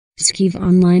Scp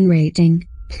Online Rating,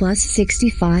 plus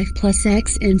 65 plus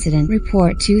X Incident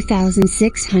Report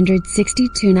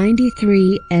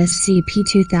 2662-93 SCP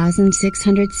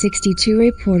 2662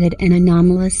 reported an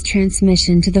anomalous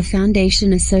transmission to the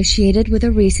Foundation associated with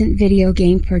a recent video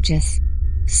game purchase.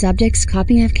 Subject's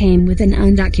copy of came with an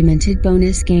undocumented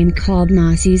bonus game called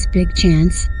Mossy's Big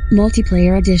Chance,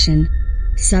 Multiplayer Edition.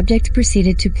 Subject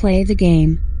proceeded to play the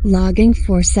game, logging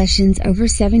 4 sessions over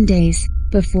 7 days,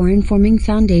 before informing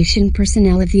Foundation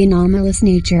personnel of the anomalous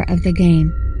nature of the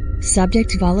game.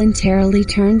 Subject voluntarily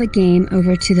turned the game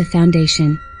over to the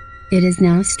Foundation. It is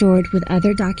now stored with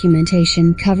other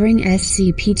documentation covering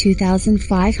SCP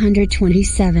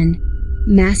 2527.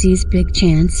 Mossy's Big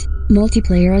Chance,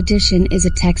 Multiplayer Edition is a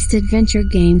text adventure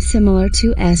game similar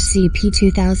to SCP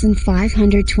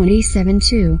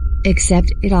 2527-2,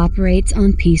 except it operates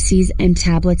on PCs and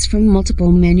tablets from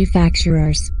multiple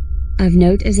manufacturers. Of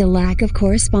note is a lack of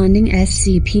corresponding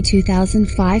SCP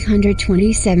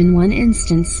 2527-1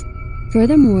 instance.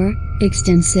 Furthermore,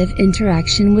 extensive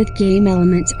interaction with game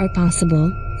elements are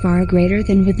possible, far greater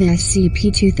than with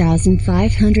SCP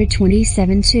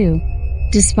 2527-2.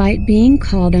 Despite being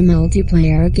called a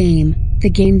multiplayer game, the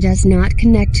game does not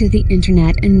connect to the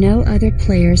internet and no other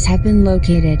players have been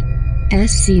located.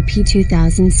 SCP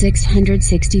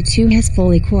 2662 has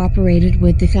fully cooperated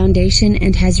with the Foundation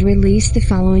and has released the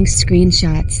following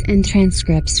screenshots and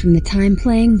transcripts from the time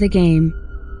playing the game.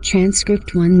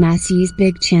 Transcript 1 Mossy's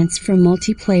Big Chance for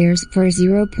Multiplayers for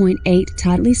 0.8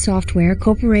 Totley Software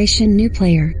Corporation New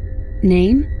Player.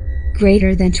 Name?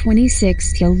 Greater than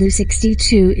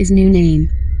 26-62 is new name.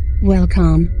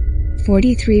 Welcome.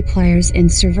 43 players in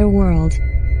server world.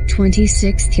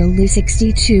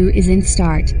 26-62 is in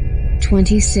start.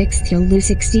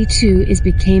 26-62 is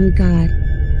became god.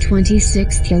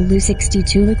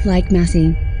 26-62 look like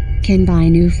Mossy. Can buy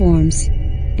new forms.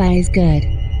 Buy is good.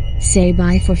 Say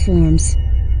buy for forms.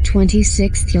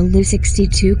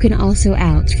 26-62 can also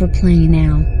out for play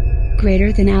now.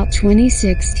 Greater than out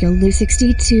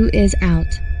 26-62 is out.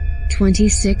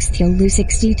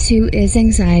 26-62 is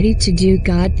anxiety to do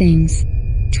god things.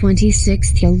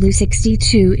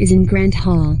 26-62 is in Grand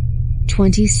Hall.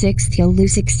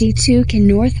 26-62 can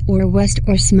north or west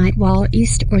or smite wall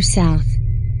east or south.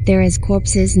 There is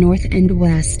corpses north and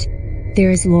west.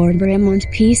 There is Lord Bremont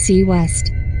PC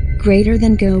west. Greater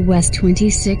than go west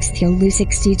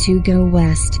 26-62 go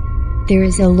west. There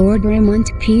is a Lord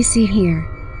Bremont PC here.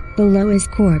 Below is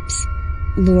corpse.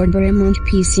 Lord Bremont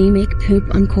PC make poop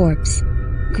on corpse.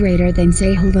 Greater than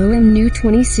say hello new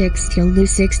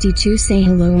 26-62 say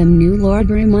hello new Lord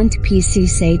Bremont PC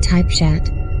say type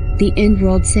chat. The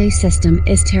in-world say system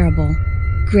is terrible.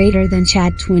 Greater than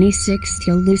chat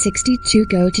 26-62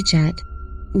 go to chat.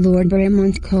 Lord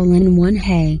Bremont :1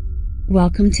 Hey.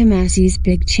 Welcome to Mossy's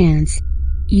Big Chance.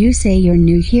 You say you're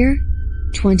new here?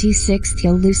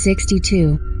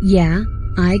 26-62 Yeah,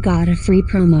 I got a free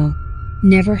promo.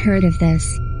 Never heard of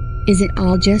this. Is it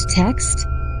all just text?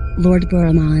 Lord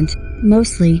Bremont,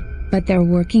 mostly, but they're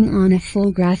working on a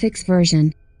full graphics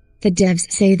version. The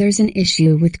devs say there's an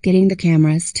issue with getting the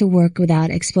cameras to work without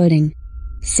exploding.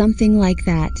 Something like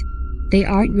that. They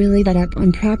aren't really that up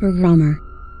on proper grammar.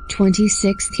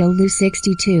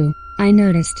 26-62, I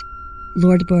noticed.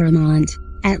 Lord Bremont,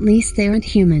 at least they aren't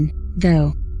human,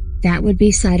 though. That would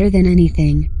be sadder than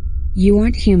anything. You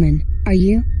aren't human, are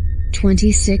you?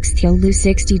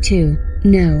 26-62,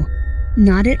 no.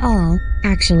 Not at all,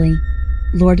 actually.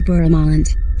 Lord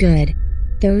Bremont, good.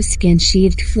 Those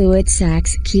skin-sheathed fluid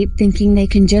sacks keep thinking they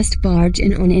can just barge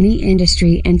in on any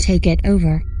industry and take it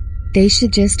over. They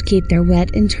should just keep their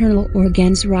wet internal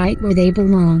organs right where they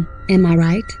belong, am I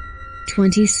right?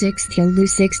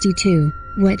 26-62,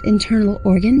 wet internal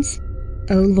organs?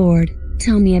 Oh Lord,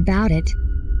 tell me about it.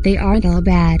 They aren't all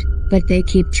bad, but they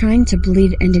keep trying to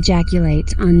bleed and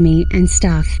ejaculate on me and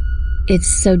stuff. It's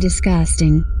so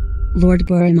disgusting. Lord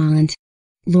Bremont.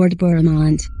 Lord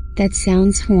Bremont, that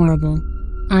sounds horrible.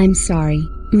 I'm sorry,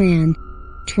 man.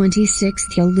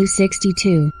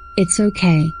 26-62, it's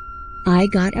okay. I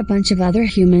got a bunch of other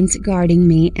humans guarding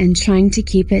me and trying to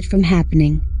keep it from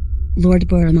happening. Lord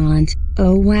Bremont,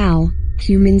 oh wow,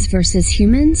 humans versus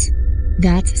humans?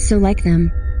 That's so like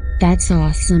them. That's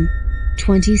awesome.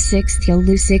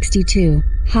 26-62,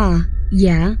 ha,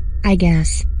 yeah, I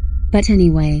guess. But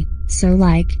anyway, so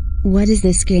like, what is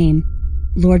this game?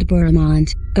 Lord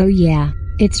Bremont, oh yeah,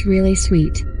 it's really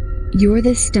sweet. You're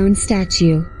this stone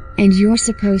statue, and you're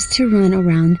supposed to run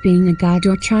around being a god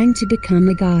or trying to become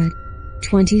a god.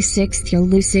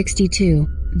 26-62,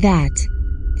 that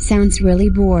sounds really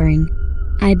boring.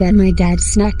 I bet my dad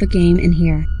snuck the game in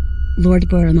here. Lord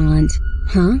Bremont,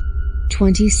 huh?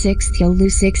 26th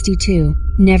Yolu 62,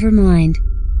 never mind.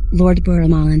 Lord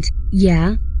Buramont,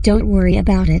 yeah, don't worry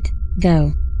about it,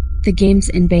 though. The game's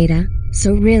in beta,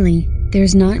 so really,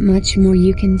 there's not much more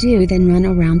you can do than run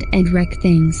around and wreck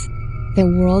things. The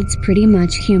world's pretty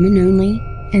much human only,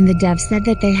 and the devs said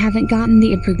that they haven't gotten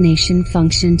the impregnation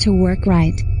function to work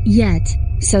right, yet,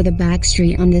 so the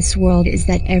backstory on this world is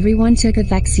that everyone took a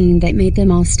vaccine that made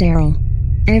them all sterile.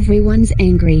 Everyone's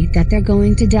angry that they're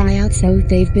going to die out, so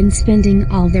they've been spending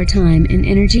all their time and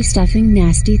energy stuffing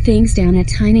nasty things down a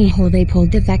tiny hole they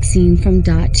pulled the vaccine from.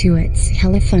 To it's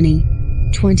hella funny.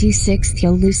 26th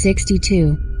Yolu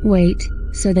 62, wait,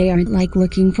 so they aren't like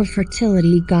looking for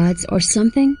fertility gods or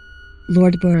something?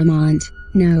 Lord Buramont,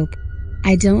 nope.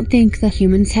 I don't think the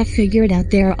humans have figured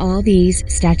out there are all these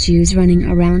statues running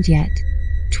around yet.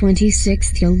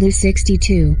 26th Yolu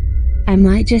 62. I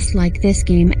might just like this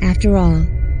game after all.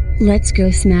 Let's go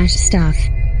smash stuff.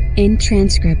 In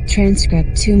transcript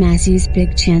 2 Massey's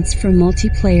big chance for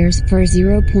multiplayers for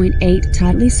 0.8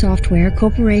 Totley Software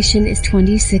Corporation is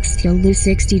 26th Yolu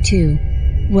 62.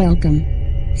 Welcome.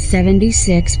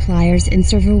 76 players in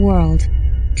server world.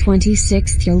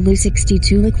 26th Yolu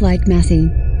 62 look like Massey.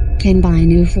 Can buy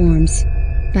new forms.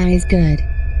 Buy is good.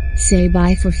 Say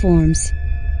bye for forms.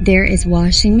 There is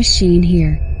washing machine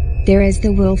here. There is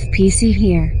the Wolf PC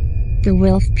here. The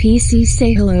Wolf PC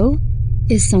say hello?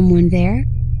 Is someone there?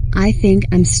 I think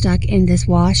I'm stuck in this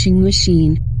washing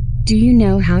machine. Do you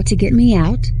know how to get me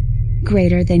out?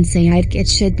 Greater than say I'd kit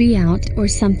should be out or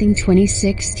something.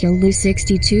 26th Yolu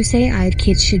 62 say I'd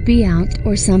kit should be out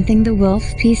or something. The Wolf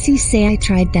PC say I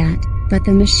tried that, but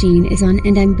the machine is on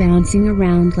and I'm bouncing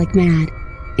around like mad.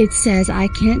 It says I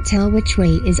can't tell which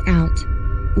way is out.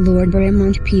 Lord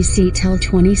Buramont PC tell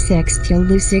 26th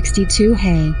Yolu 62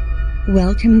 hey.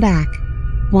 Welcome back.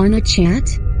 Wanna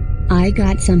chat? I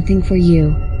got something for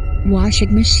you.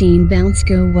 Washing machine bounce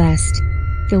go west.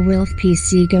 The Wolf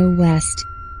PC go west.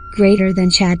 Greater than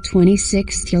chat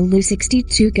 26th Yolu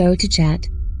 62 go to chat.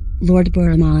 Lord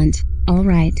Buramont,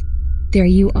 alright. There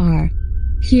you are.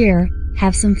 Here,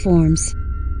 have some forms.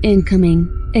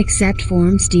 Incoming, accept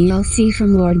forms DLC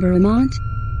from Lord Buramont.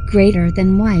 Greater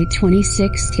than white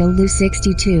 26th Yolu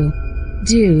 62.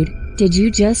 Dude, did you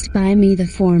just buy me the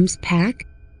forms pack?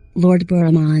 Lord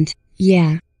Buramont,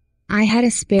 yeah. I had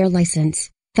a spare license,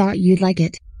 thought you'd like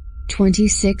it.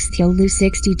 26th Yolu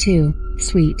 62,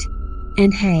 sweet.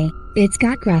 And hey, it's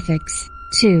got graphics,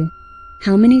 too.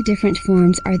 How many different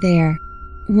forms are there?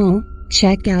 Whoa,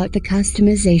 check out the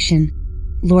customization.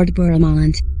 Lord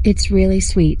Buramont, it's really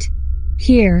sweet.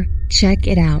 Here, check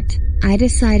it out. I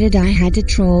decided I had to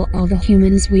troll all the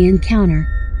humans we encounter.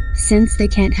 Since they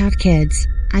can't have kids,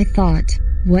 I thought,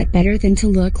 what better than to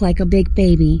look like a big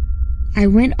baby? I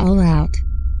went all out.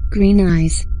 Green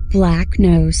eyes, black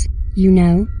nose, you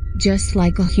know, just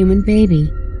like a human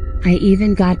baby. I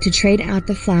even got to trade out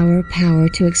the flower power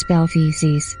to expel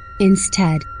feces,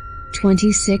 instead.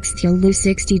 26th Yolu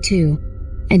 62.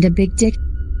 And a big dick?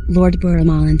 Lord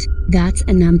Buramont, that's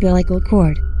an umbilical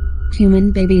cord.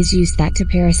 Human babies use that to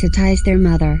parasitize their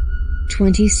mother.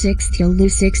 26th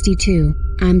Yolu 62,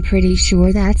 I'm pretty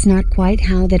sure that's not quite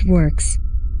how that works.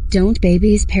 Don't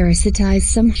babies parasitize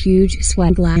some huge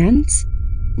sweat glands?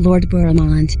 Lord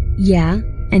Buramont, yeah,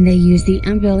 and they use the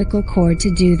umbilical cord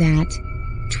to do that.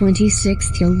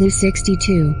 26th Yolu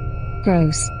 62.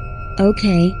 Gross.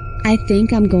 Okay, I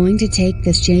think I'm going to take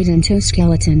this jade into a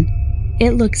skeleton.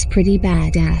 It looks pretty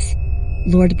badass.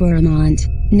 Lord Buramont,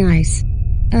 nice.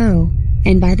 Oh,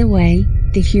 and by the way,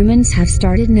 the humans have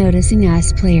started noticing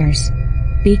us players.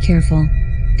 Be careful.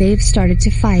 They've started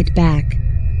to fight back.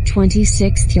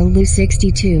 26th Yolu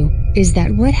 62, is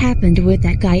that what happened with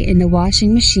that guy in the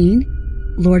washing machine?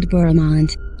 Lord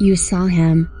Buramont, you saw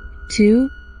him, too?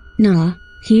 Nah,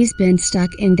 he's been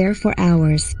stuck in there for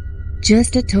hours.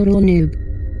 Just a total noob.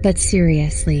 But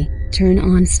seriously, turn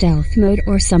on stealth mode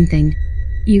or something.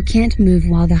 You can't move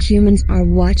while the humans are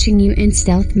watching you in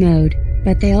stealth mode,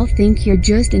 but they'll think you're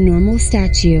just a normal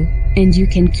statue, and you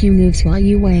can Q moves while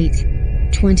you wait.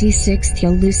 26th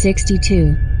Yolu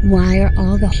 62, why are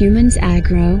all the humans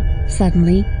aggro,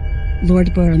 suddenly?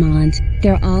 Lord Buramont,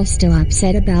 they're all still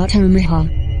upset about Omaha.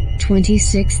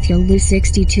 26th Yolu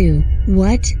 62,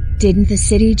 what, didn't the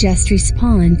city just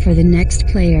respawn for the next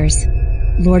players?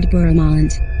 Lord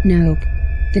Buramont, nope.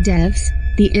 The devs,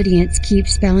 the idiots keep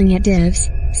spelling it devs,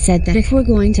 said that if we're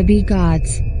going to be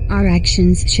gods, our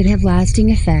actions should have lasting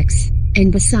effects,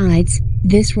 and besides,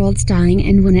 this world's dying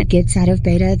and when it gets out of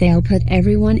beta they'll put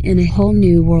everyone in a whole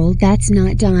new world that's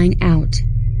not dying out.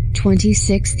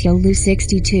 26th Yolu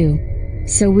 62.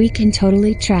 So we can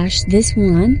totally trash this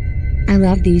one? I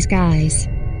love these guys.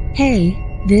 Hey,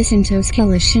 This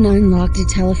Intoskeleton unlocked a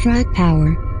telefrac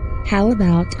power. How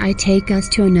about I take us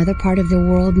to another part of the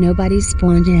world nobody's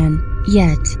spawned in,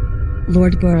 yet?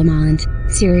 Lord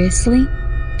Buramont, seriously?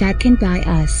 That can buy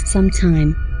us some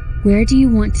time. Where do you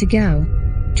want to go?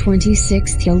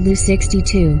 26th Yolu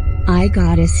 62, I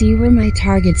gotta see where my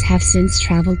targets have since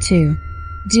traveled to.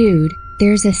 Dude,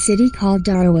 there's a city called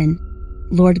Darwin.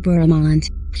 Lord Buramont,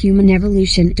 human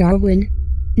evolution Darwin?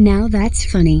 Now that's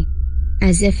funny.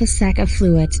 As if a sack of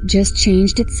fluid just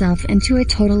changed itself into a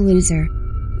total loser.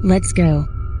 Let's go.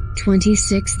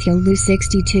 26th Yolu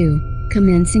 62,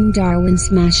 commencing Darwin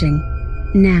smashing.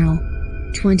 Now.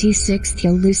 26th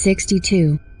Yolu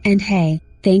 62, and hey,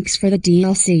 thanks for the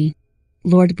DLC.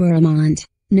 Lord Buramont,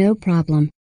 no problem.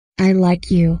 I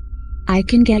like you. I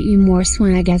can get you more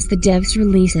swag as the devs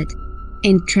release it.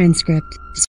 In transcript.